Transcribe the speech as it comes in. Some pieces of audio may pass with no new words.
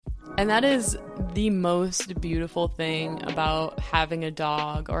And that is the most beautiful thing about having a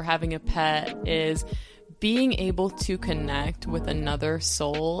dog or having a pet, is being able to connect with another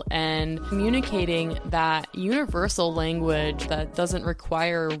soul and communicating that universal language that doesn't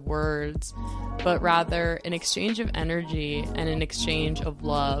require words, but rather an exchange of energy and an exchange of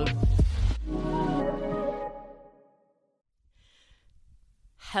love.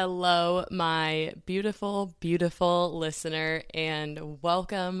 Hello, my beautiful, beautiful listener, and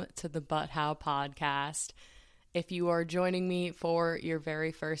welcome to the But How podcast. If you are joining me for your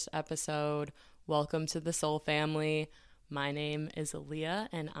very first episode, welcome to the Soul family. My name is Aaliyah,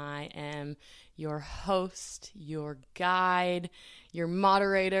 and I am your host, your guide, your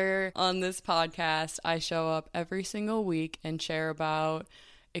moderator on this podcast. I show up every single week and share about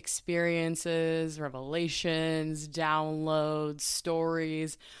experiences, revelations, downloads,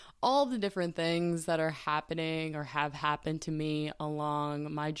 stories, all the different things that are happening or have happened to me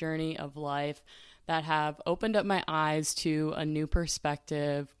along my journey of life that have opened up my eyes to a new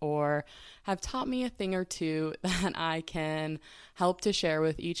perspective or have taught me a thing or two that I can help to share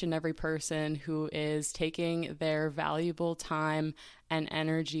with each and every person who is taking their valuable time and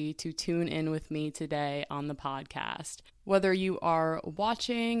energy to tune in with me today on the podcast. Whether you are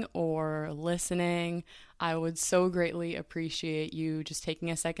watching or listening, I would so greatly appreciate you just taking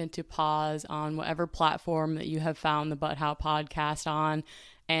a second to pause on whatever platform that you have found the But How podcast on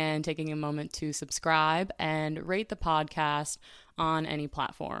and taking a moment to subscribe and rate the podcast on any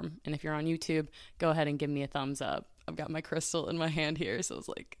platform. And if you're on YouTube, go ahead and give me a thumbs up. I've got my crystal in my hand here, so it's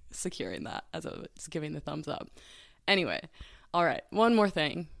like securing that as I was giving the thumbs up. Anyway, all right, one more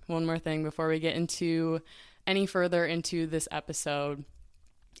thing before we get into any further into this episode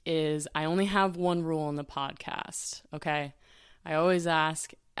is I only have one rule in the podcast, okay? I always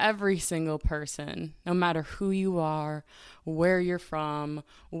ask every single person, no matter who you are, where you're from,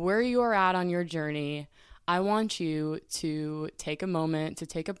 where you are at on your journey, I want you to take a moment, to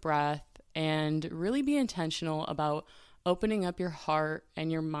take a breath, and really be intentional about opening up your heart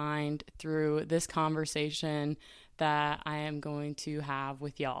and your mind through this conversation that I am going to have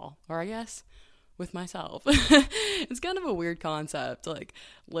with y'all, or I guess with myself. It's kind of a weird concept, like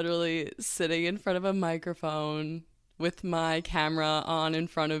literally sitting in front of a microphone with my camera on in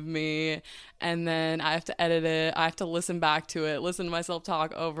front of me, and then I have to edit it, I have to listen back to it, listen to myself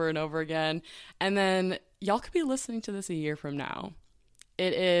talk over and over again, and then y'all could be listening to this a year from now.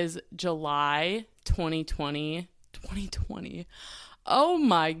 It is July 2020. Oh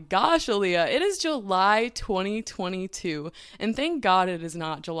my gosh, Aaliyah, it is July 2022, and thank God it is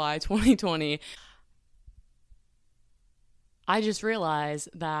not July 2020. I just realized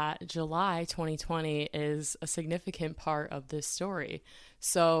that July 2020 is a significant part of this story.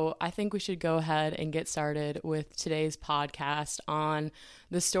 So I think we should go ahead and get started with today's podcast on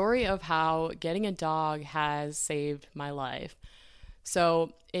the story of how getting a dog has saved my life.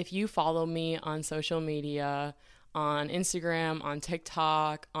 So if you follow me on social media, on Instagram, on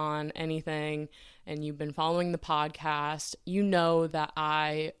TikTok, on anything, and you've been following the podcast, you know that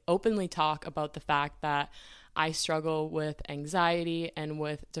I openly talk about the fact that I struggle with anxiety and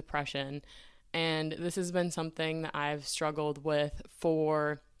with depression. And this has been something that I've struggled with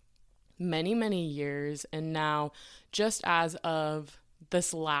for many, many years. And now, just as of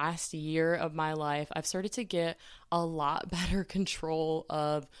this last year of my life, I've started to get a lot better control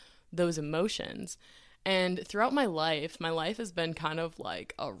of those emotions. And throughout my life has been kind of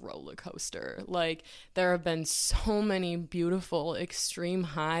like a roller coaster. Like, there have been so many beautiful extreme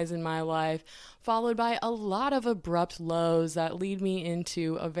highs in my life, followed by a lot of abrupt lows that lead me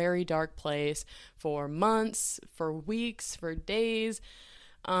into a very dark place for months, for weeks, for days.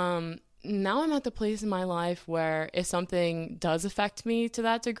 Now I'm at the place in my life where if something does affect me to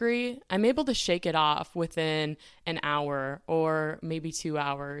that degree, I'm able to shake it off within an hour or maybe 2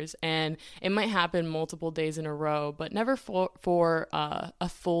 hours. And it might happen multiple days in a row, but never for a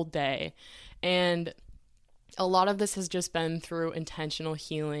full day. And a lot of this has just been through intentional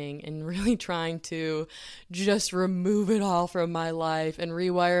healing and really trying to just remove it all from my life and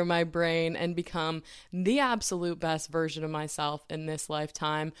rewire my brain and become the absolute best version of myself in this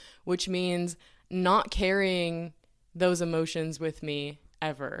lifetime, which means not carrying those emotions with me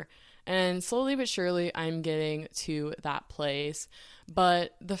ever. And slowly but surely, I'm getting to that place.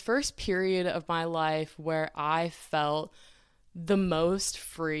 But the first period of my life where I felt the most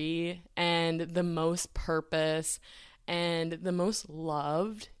free and the most purpose and the most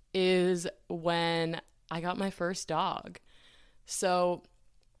loved is when I got my first dog. So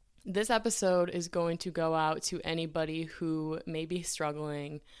this episode is going to go out to anybody who may be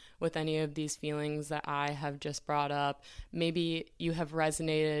struggling with any of these feelings that I have just brought up. Maybe you have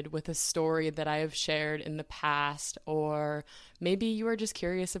resonated with a story that I have shared in the past, or maybe you are just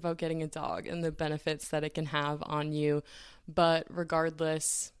curious about getting a dog and the benefits that it can have on you. But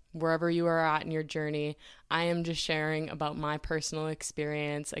regardless, wherever you are at in your journey, I am just sharing about my personal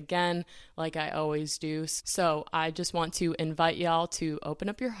experience, again, like I always do. So I just want to invite y'all to open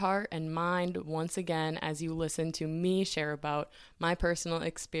up your heart and mind once again as you listen to me share about my personal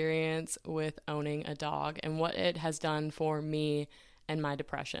experience with owning a dog and what it has done for me and my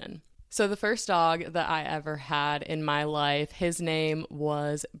depression. So the first dog that I ever had in my life, his name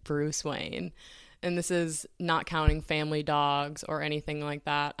was Bruce Wayne. And this is not counting family dogs or anything like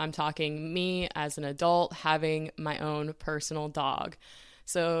that. I'm talking me as an adult having my own personal dog.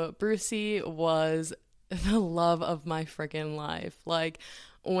 So Brucey was the love of my freaking life. Like,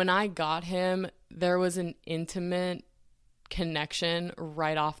 when I got him, there was an intimate connection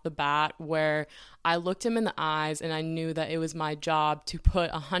right off the bat where I looked him in the eyes and I knew that it was my job to put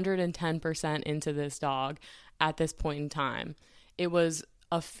 110% into this dog at this point in time. It was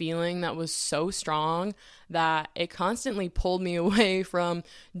a feeling that was so strong that it constantly pulled me away from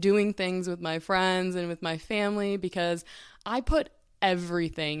doing things with my friends and with my family because I put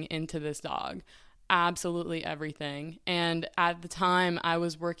everything into this dog. Absolutely everything. And at the time, I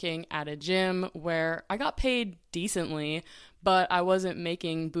was working at a gym where I got paid decently, but I wasn't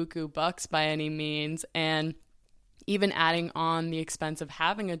making buku bucks by any means. And even adding on the expense of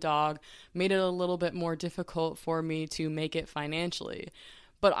having a dog made it a little bit more difficult for me to make it financially.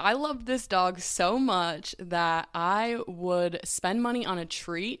 But I loved this dog so much that I would spend money on a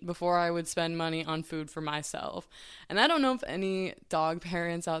treat before I would spend money on food for myself. And I don't know if any dog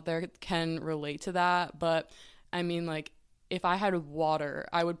parents out there can relate to that, but I mean, like, if I had water,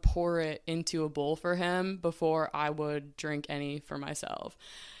 I would pour it into a bowl for him before I would drink any for myself.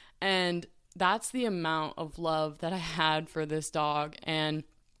 And that's the amount of love that I had for this dog. And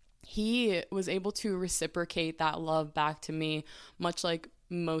he was able to reciprocate that love back to me, much like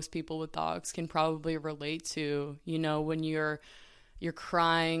most people with dogs can probably relate to, you know, when you're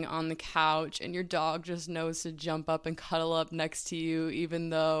crying on the couch and your dog just knows to jump up and cuddle up next to you, even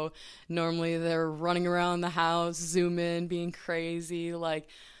though normally they're running around the house, zooming, being crazy. Like,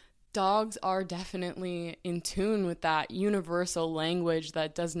 dogs are definitely in tune with that universal language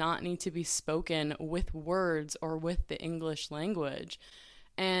that does not need to be spoken with words or with the English language.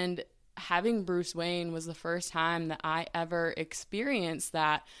 And having Bruce Wayne was the first time that I ever experienced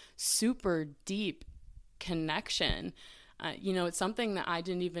that super deep connection. It's something that I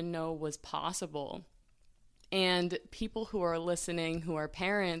didn't even know was possible. And people who are listening, who are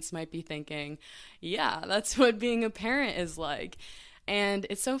parents, might be thinking, yeah, that's what being a parent is like. And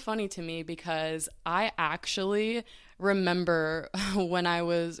it's so funny to me because I actually remember when I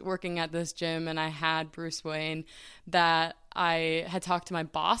was working at this gym and I had Bruce Wayne that I had talked to my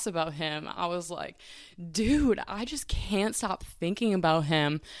boss about him. I was like, dude, I just can't stop thinking about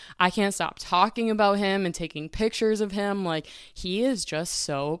him. I can't stop talking about him and taking pictures of him. Like, he is just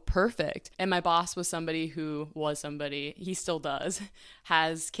so perfect. And my boss was somebody, he still does,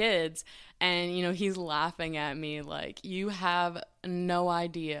 has kids. And, he's laughing at me like, you have no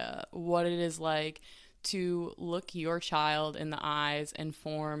idea what it is like to look your child in the eyes and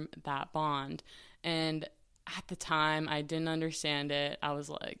form that bond. And at the time, I didn't understand it. I was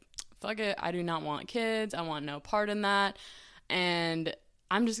like, fuck it, I do not want kids. I want no part in that. And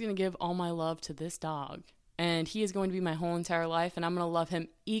I'm just going to give all my love to this dog. And he is going to be my whole entire life, and I'm going to love him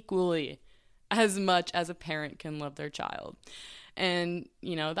equally as much as a parent can love their child. And,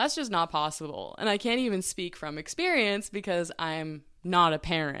 that's just not possible. And I can't even speak from experience because I'm not a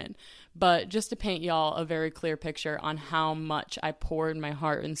parent. But just to paint y'all a very clear picture on how much I poured my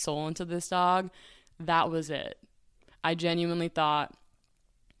heart and soul into this dog, that was it. I genuinely thought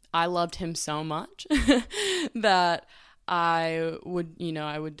I loved him so much that I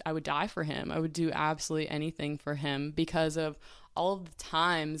would die for him. I would do absolutely anything for him because of all of the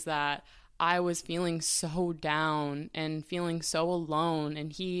times that I was feeling so down and feeling so alone,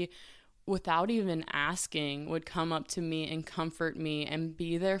 and he, without even asking, would come up to me and comfort me and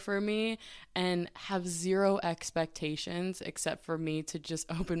be there for me and have zero expectations except for me to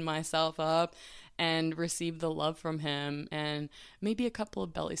just open myself up and receive the love from him and maybe a couple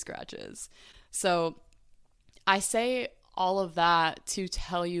of belly scratches. So I say all of that to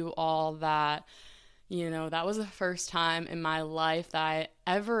tell you all that, that was the first time in my life that I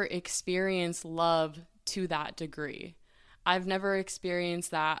ever experienced love to that degree. I've never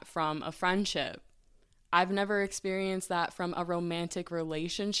experienced that from a friendship. I've never experienced that from a romantic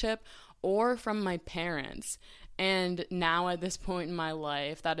relationship or from my parents. And now at this point in my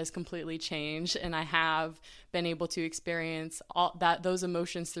life, that has completely changed, and I have been able to experience those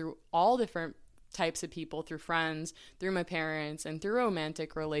emotions through all different types of people, through friends, through my parents, and through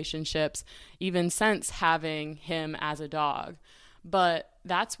romantic relationships, even since having him as a dog. But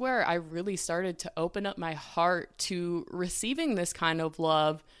that's where I really started to open up my heart to receiving this kind of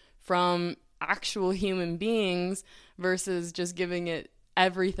love from actual human beings versus just giving it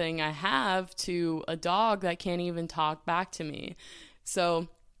everything I have to a dog that can't even talk back to me. So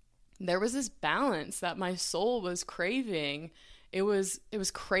there was this balance that my soul was craving. It was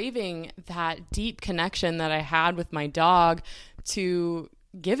craving that deep connection that I had with my dog to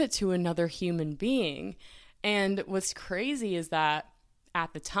give it to another human being. And what's crazy is that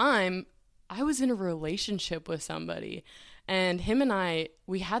at the time, I was in a relationship with somebody, and him and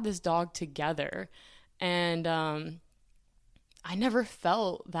we had this dog together. And I never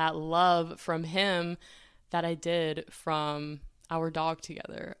felt that love from him that I did from our dog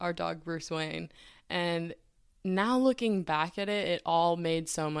together, our dog Bruce Wayne. And now looking back at it, it all made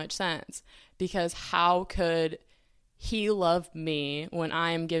so much sense, because how could he love me when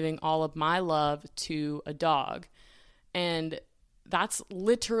I am giving all of my love to a dog? And that's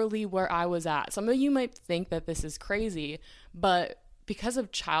literally where I was at. Some of you might think that this is crazy, but because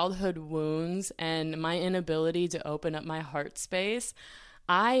of childhood wounds and my inability to open up my heart space,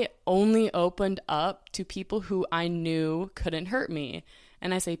 I only opened up to people who I knew couldn't hurt me.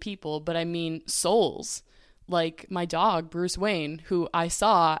 And I say people, but I mean souls. Like my dog, Bruce Wayne, who I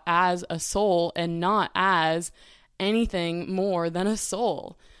saw as a soul and not as anything more than a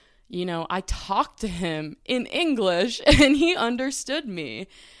soul. You know, I talked to him in English and he understood me.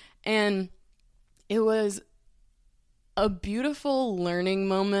 And it was a beautiful learning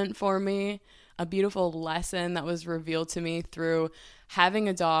moment for me, a beautiful lesson that was revealed to me through having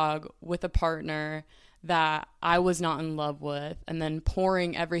a dog with a partner that I was not in love with, and then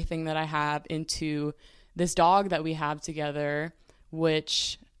pouring everything that I have into this dog that we have together,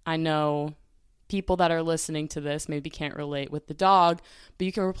 which I know people that are listening to this maybe can't relate with the dog, but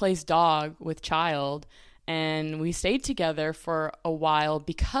you can replace dog with child. And we stayed together for a while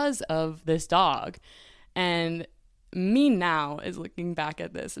because of this dog. And me now is looking back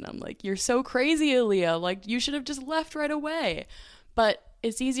at this and I'm like, you're so crazy, Aaliyah. Like, you should have just left right away. But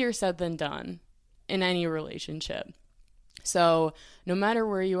it's easier said than done in any relationship. So no matter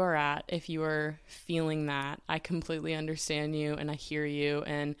where you are at, if you are feeling that, I completely understand you and I hear you.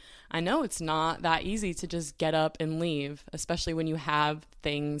 And I know it's not that easy to just get up and leave, especially when you have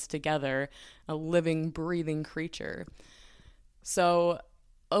things together, a living, breathing creature. So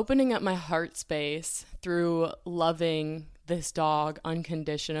opening up my heart space through loving this dog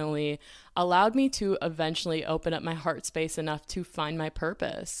unconditionally allowed me to eventually open up my heart space enough to find my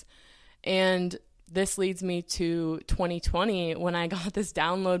purpose. And this leads me to 2020 when I got this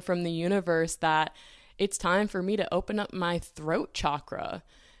download from the universe that it's time for me to open up my throat chakra.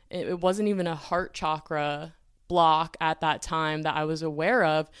 It wasn't even a heart chakra block at that time that I was aware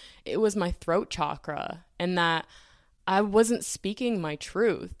of. It was my throat chakra, and that I wasn't speaking my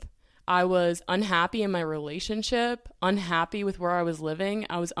truth. I was unhappy in my relationship, unhappy with where I was living.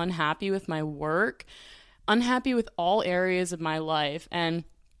 I was unhappy with my work, unhappy with all areas of my life. And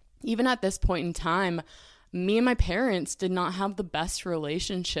even at this point in time, me and my parents did not have the best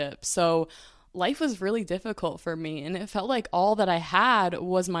relationship. So life was really difficult for me. And it felt like all that I had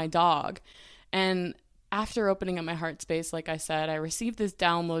was my dog. And after opening up my heart space, like I said, I received this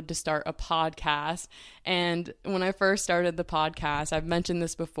download to start a podcast. And when I first started the podcast, I've mentioned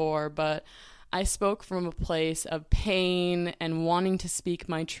this before, but I spoke from a place of pain and wanting to speak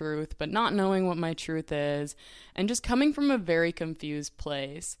my truth, but not knowing what my truth is, and just coming from a very confused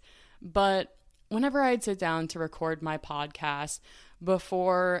place. But whenever I'd sit down to record my podcast,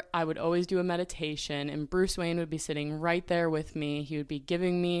 before I would always do a meditation, and Bruce Wayne would be sitting right there with me. He would be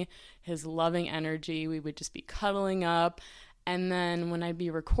giving me his loving energy. We would just be cuddling up. And then when I'd be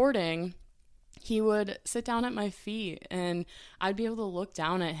recording, he would sit down at my feet and I'd be able to look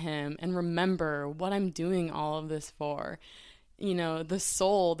down at him and remember what I'm doing all of this for. You know, the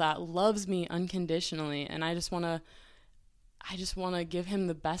soul that loves me unconditionally. And I just want to give him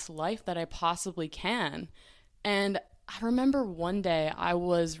the best life that I possibly can. And I remember one day I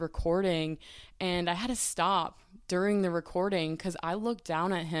was recording and I had to stop during the recording because I looked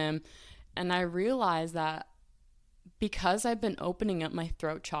down at him and I realized that because I've been opening up my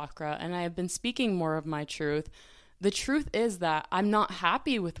throat chakra and I have been speaking more of my truth, the truth is that I'm not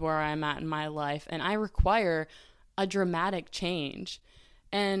happy with where I'm at in my life and I require a dramatic change.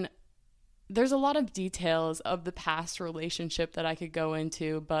 And there's a lot of details of the past relationship that I could go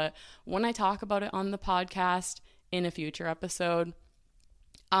into, but when I talk about it on the podcast in a future episode,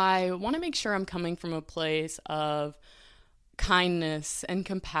 I want to make sure I'm coming from a place of kindness and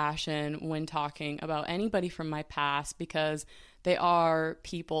compassion when talking about anybody from my past, because they are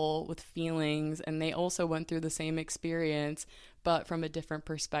people with feelings and they also went through the same experience, but from a different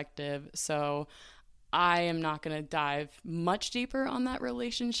perspective. So I am not going to dive much deeper on that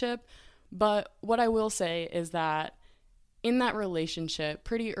relationship. But what I will say is that in that relationship,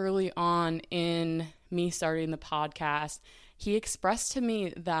 pretty early on in me starting the podcast, he expressed to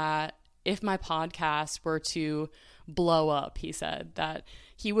me that if my podcast were to blow up, he said that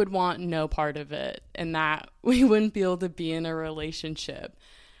he would want no part of it and that we wouldn't be able to be in a relationship.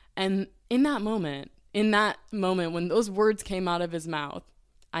 And in that moment when those words came out of his mouth,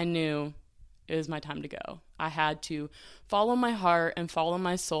 I knew it was my time to go. I had to follow my heart and follow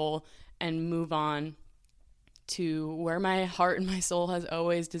my soul and move on to where my heart and my soul has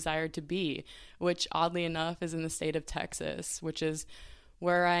always desired to be, which oddly enough is in the state of Texas, which is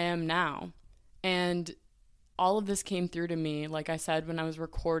where I am now. And all of this came through to me, like I said, when I was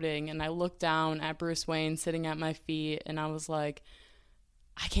recording, and I looked down at Bruce Wayne sitting at my feet, and I was like,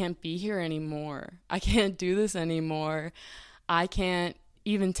 I can't be here anymore. I can't do this anymore. I can't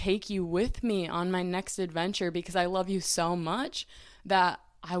even take you with me on my next adventure because I love you so much that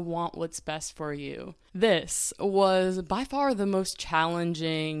I want what's best for you. This was by far the most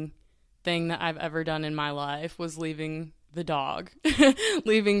challenging thing that I've ever done in my life, was leaving the dog,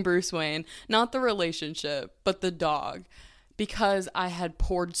 leaving Bruce Wayne, not the relationship, but the dog, because I had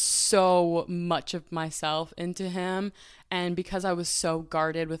poured so much of myself into him. And because I was so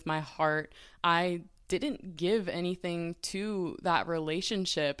guarded with my heart, I didn't give anything to that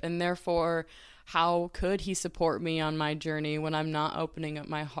relationship. And therefore, how could he support me on my journey when I'm not opening up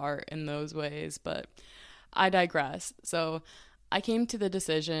my heart in those ways? But I digress. So I came to the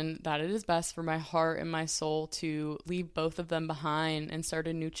decision that it is best for my heart and my soul to leave both of them behind and start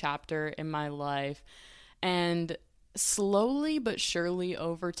a new chapter in my life. And slowly but surely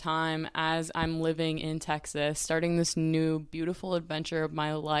over time, as I'm living in Texas, starting this new beautiful adventure of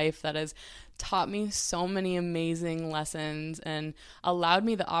my life that has taught me so many amazing lessons and allowed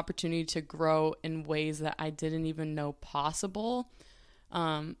me the opportunity to grow in ways that I didn't even know possible.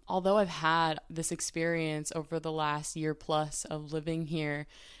 Although I've had this experience over the last year plus of living here,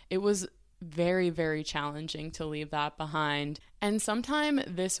 it was very, very challenging to leave that behind. And sometime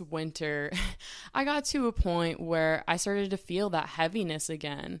this winter, I got to a point where I started to feel that heaviness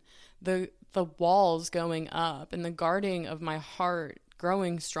again, the walls going up and the guarding of my heart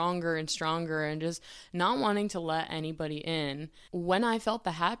growing stronger and stronger, and just not wanting to let anybody in. When I felt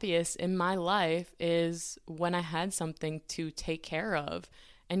the happiest in my life is when I had something to take care of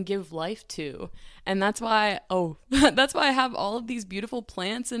and give life to. And that's why I have all of these beautiful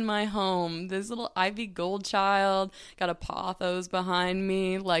plants in my home. This little ivy goldchild, got a pothos behind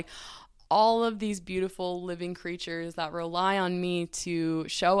me, like all of these beautiful living creatures that rely on me to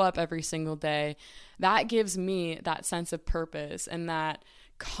show up every single day. That gives me that sense of purpose and that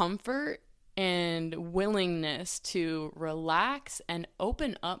comfort and willingness to relax and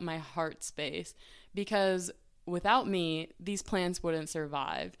open up my heart space, because without me, these plants wouldn't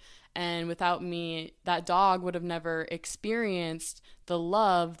survive. And without me, that dog would have never experienced the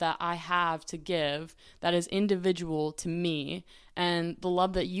love that I have to give that is individual to me. And the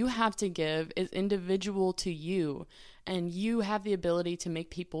love that you have to give is individual to you. And you have the ability to make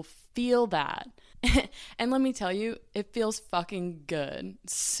people feel that. And let me tell you, it feels fucking good.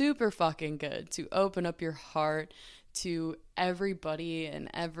 Super fucking good to open up your heart to everybody and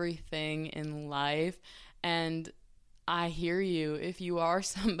everything in life. And I hear you. If you are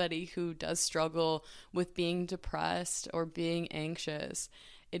somebody who does struggle with being depressed or being anxious,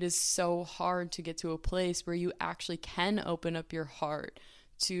 it is so hard to get to a place where you actually can open up your heart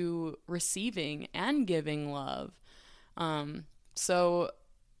to receiving and giving love. So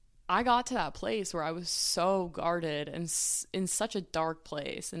I got to that place where I was so guarded and in such a dark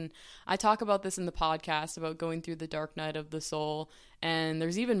place. And I talk about this in the podcast about going through the dark night of the soul. And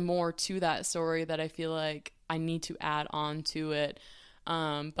there's even more to that story that I feel like I need to add on to it.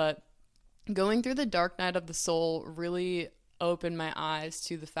 But going through the dark night of the soul really opened my eyes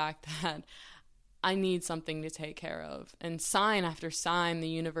to the fact that I need something to take care of. And sign after sign, the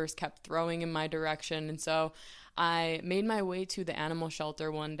universe kept throwing in my direction. And so I made my way to the animal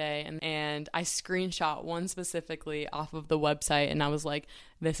shelter one day, and I screenshot one specifically off of the website, and I was like,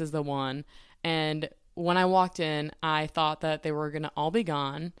 this is the one. And when I walked in, I thought that they were going to all be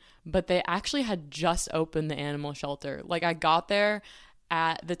gone, but they actually had just opened the animal shelter. Like, I got there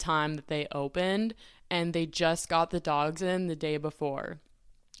at the time that they opened, and they just got the dogs in the day before.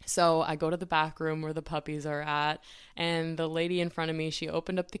 So I go to the back room where the puppies are at, and the lady in front of me, she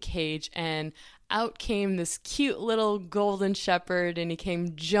opened up the cage, and out came this cute little golden shepherd, and he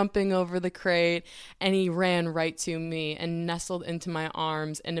came jumping over the crate, and he ran right to me and nestled into my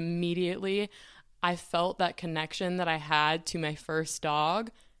arms, and immediately I felt that connection that I had to my first dog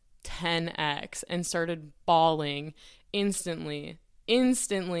 10x and started bawling instantly.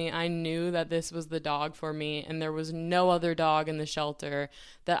 Instantly, I knew that this was the dog for me, and there was no other dog in the shelter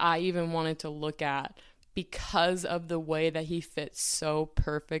that I even wanted to look at because of the way that he fit so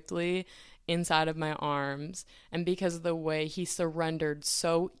perfectly inside of my arms, and because of the way he surrendered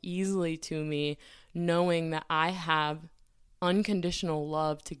so easily to me, knowing that I have unconditional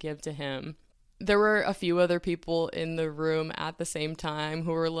love to give to him. There were a few other people in the room at the same time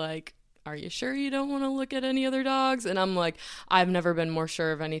who were like, are you sure you don't want to look at any other dogs? And I'm like, I've never been more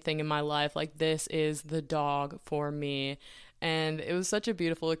sure of anything in my life. Like, this is the dog for me. And it was such a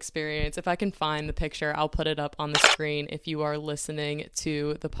beautiful experience. If I can find the picture, I'll put it up on the screen if you are listening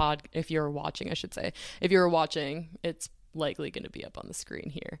to the pod. If you're watching, I should say. If you're watching, it's likely going to be up on the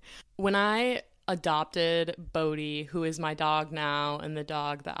screen here. When I adopted Bodhi, who is my dog now, and the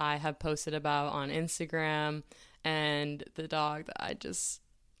dog that I have posted about on Instagram, and the dog that I just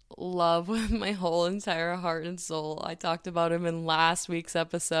love with my whole entire heart and soul. I talked about him in last week's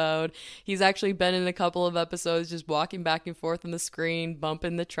episode. He's actually been in a couple of episodes just walking back and forth on the screen,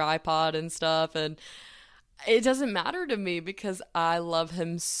 bumping the tripod and stuff, and it doesn't matter to me because I love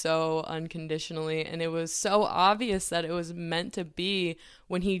him so unconditionally, and it was so obvious that it was meant to be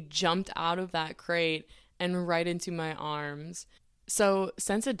when he jumped out of that crate and right into my arms. So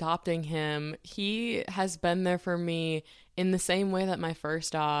since adopting him, he has been there for me in the same way that my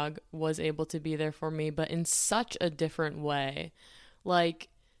first dog was able to be there for me, but in such a different way. Like,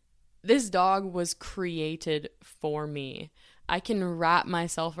 this dog was created for me. I can wrap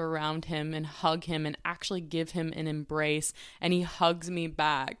myself around him and hug him and actually give him an embrace, and he hugs me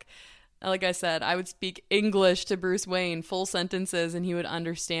back. Like I said, I would speak English to Bruce Wayne, full sentences, and he would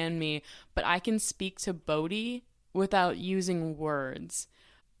understand me. But I can speak to Bodhi without using words.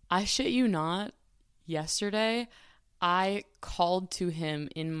 I shit you not, yesterday, I called to him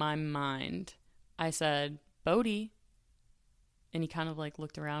in my mind. I said, Bodhi. And he kind of like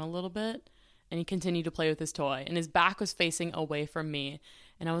looked around a little bit, and he continued to play with his toy, and his back was facing away from me.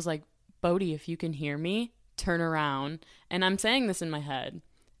 And I was like, Bodhi, if you can hear me, turn around. And I'm saying this in my head.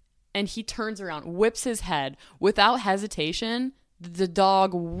 And he turns around, whips his head. Without hesitation, the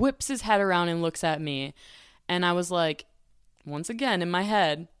dog whips his head around and looks at me. And I was like, once again in my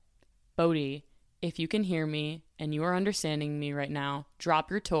head, Bodhi, if you can hear me and you are understanding me right now, drop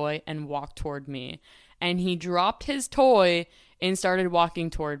your toy and walk toward me. And he dropped his toy and started walking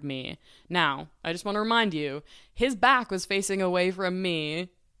toward me. Now, I just want to remind you, his back was facing away from me,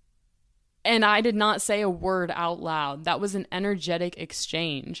 and I did not say a word out loud. That was an energetic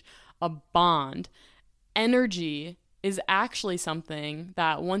exchange, a bond. Energy is actually something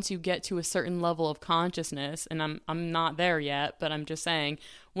that once you get to a certain level of consciousness, and I'm not there yet, but I'm just saying,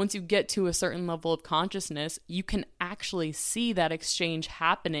 once you get to a certain level of consciousness, you can actually see that exchange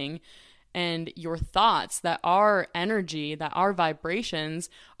happening, and your thoughts that are energy, that are vibrations,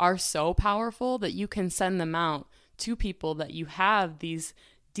 are so powerful that you can send them out to people that you have these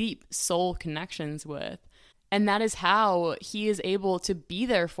deep soul connections with. And that is how he is able to be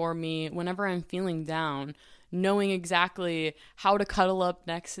there for me whenever I'm feeling down, knowing exactly how to cuddle up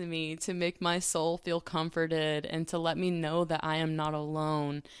next to me to make my soul feel comforted and to let me know that I am not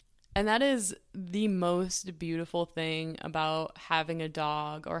alone. And that is the most beautiful thing about having a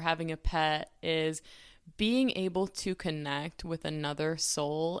dog or having a pet, is being able to connect with another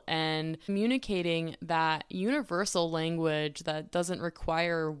soul and communicating that universal language that doesn't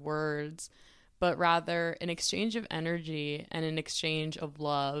require words, but rather an exchange of energy and an exchange of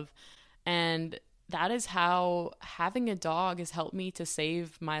love. And that is how having a dog has helped me to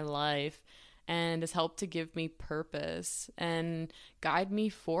save my life and has helped to give me purpose and guide me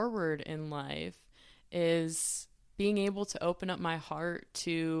forward in life, is being able to open up my heart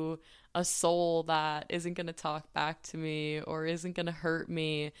to a soul that isn't going to talk back to me or isn't going to hurt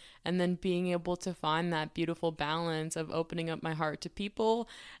me, and then being able to find that beautiful balance of opening up my heart to people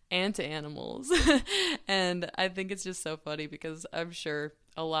and to animals. And I think it's just so funny because I'm sure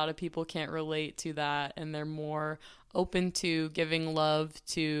a lot of people can't relate to that, and they're more open to giving love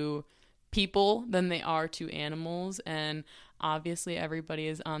to people than they are to animals. And obviously everybody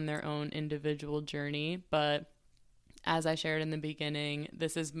is on their own individual journey, but as I shared in the beginning,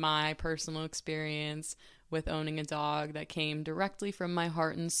 this is my personal experience with owning a dog that came directly from my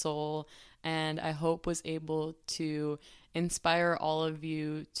heart and soul, and I hope was able to inspire all of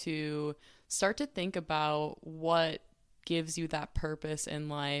you to start to think about what gives you that purpose in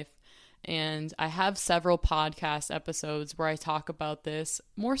life. And I have several podcast episodes where I talk about this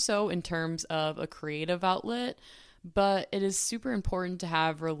more so in terms of a creative outlet, but it is super important to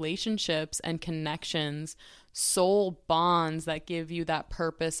have relationships and connections, soul bonds that give you that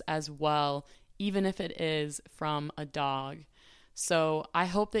purpose as well, even if it is from a dog. So I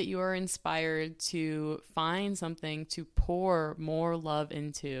hope that you are inspired to find something to pour more love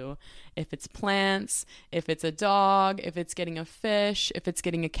into. If it's plants, if it's a dog, if it's getting a fish, if it's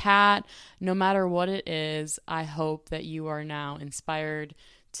getting a cat, no matter what it is, I hope that you are now inspired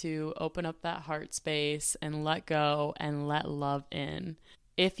to open up that heart space and let go and let love in.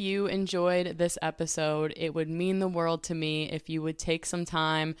 If you enjoyed this episode, it would mean the world to me if you would take some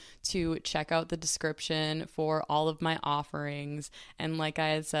time to check out the description for all of my offerings. And like I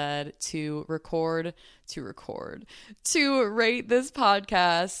had said, to rate this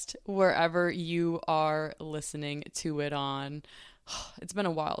podcast wherever you are listening to it on. It's been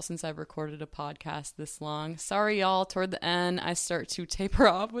a while since I've recorded a podcast this long. Sorry, y'all. Toward the end, I start to taper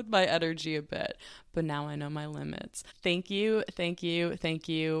off with my energy a bit, but now I know my limits. Thank you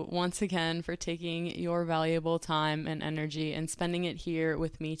once again for taking your valuable time and energy and spending it here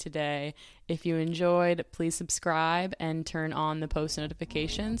with me today. If you enjoyed, please subscribe and turn on the post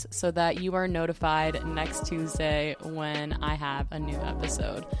notifications so that you are notified next Tuesday when I have a new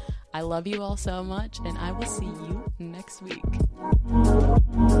episode. I love you all so much, and I will see you next week.